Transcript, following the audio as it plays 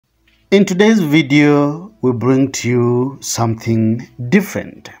In today's video, we bring to you something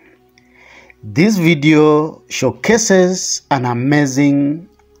different. This video showcases an amazing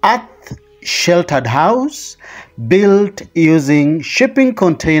earth-sheltered house built using shipping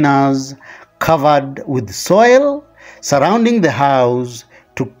containers covered with soil surrounding the house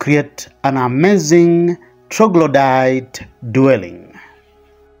to create an amazing troglodyte dwelling.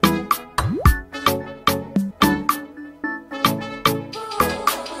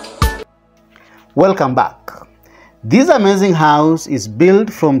 Welcome back. This amazing house is built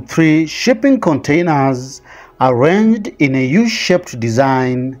from 3 shipping containers arranged in a U-shaped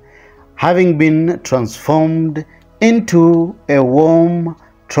design, having been transformed into a warm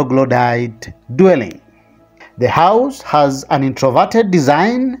troglodyte dwelling. The house has an introverted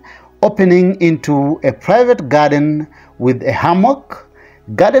design opening into a private garden with a hammock,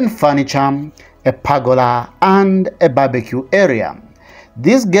 garden furniture, a pergola, and a barbecue area.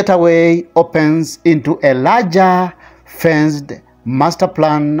 This getaway opens into a larger fenced master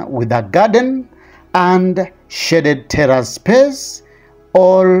plan with a garden and shaded terrace space,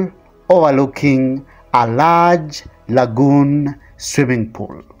 all overlooking a large lagoon swimming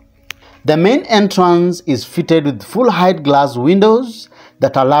pool. The main entrance is fitted with full-height glass windows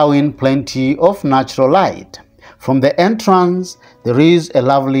that allow in plenty of natural light. From the entrance, there is a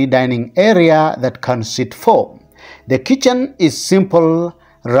lovely dining area that can seat 4. The kitchen is simple,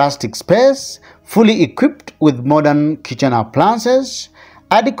 rustic space, fully equipped with modern kitchen appliances,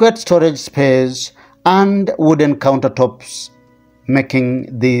 adequate storage space, and wooden countertops,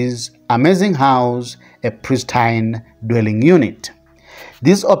 making this amazing house a pristine dwelling unit.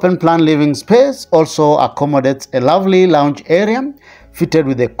 This open-plan living space also accommodates a lovely lounge area fitted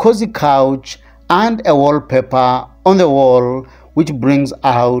with a cozy couch and a wallpaper on the wall, which brings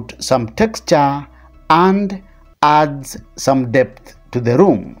out some texture and adds some depth to the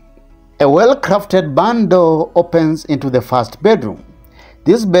room. A well-crafted barn door opens into the first bedroom.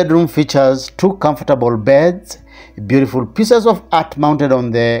 This bedroom features 2 comfortable beds, beautiful pieces of art mounted on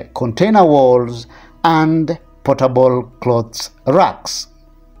the container walls, and portable clothes racks.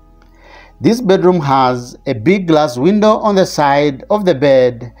 This bedroom has a big glass window on the side of the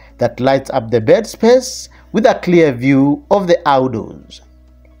bed that lights up the bed space with a clear view of the outdoors.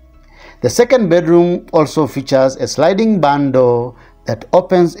 The second bedroom also features a sliding barn door that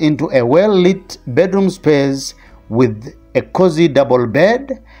opens into a well-lit bedroom space with a cozy double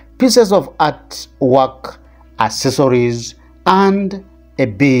bed, pieces of artwork, accessories, and a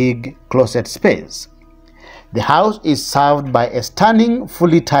big closet space. The house is served by a stunning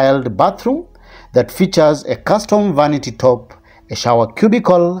fully tiled bathroom that features a custom vanity top, a shower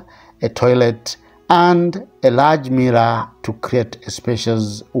cubicle, a toilet, and a large mirror to create a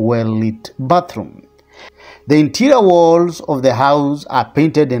spacious, well-lit bathroom. The interior walls of the house are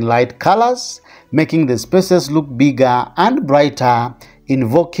painted in light colors, making the spaces look bigger and brighter,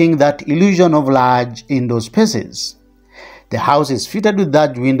 invoking that illusion of large indoor spaces. The house is fitted with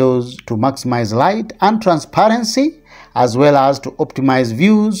large windows to maximize light and transparency, as well as to optimize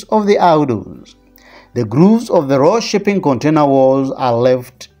views of the outdoors. The grooves of the raw shipping container walls are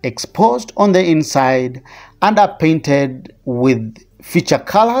left exposed on the inside and are painted with feature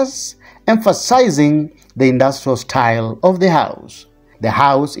colors, emphasizing the industrial style of the house. The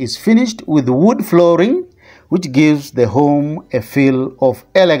house is finished with wood flooring, which gives the home a feel of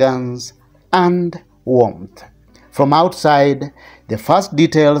elegance and warmth. From outside, the first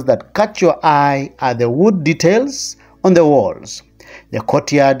details that catch your eye are the wood details on the walls. The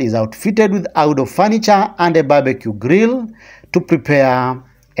courtyard is outfitted with outdoor furniture and a barbecue grill to prepare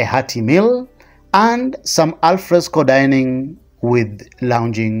a hearty meal, and some alfresco dining with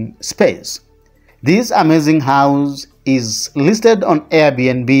lounging space. This amazing house is listed on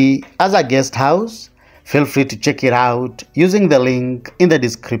Airbnb as a guest house. Feel free to check it out using the link in the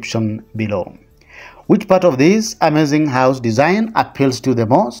description below. Which part of this amazing house design appeals to you the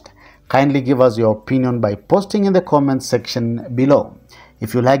most? Kindly give us your opinion by posting in the comment section below.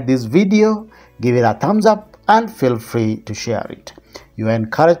 If you like this video, give it a thumbs up and feel free to share it. You are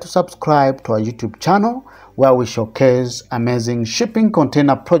encouraged to subscribe to our YouTube channel, where we showcase amazing shipping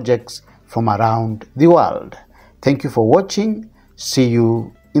container projects from around the world. Thank you for watching. See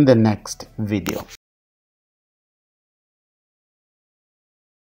you in the next video.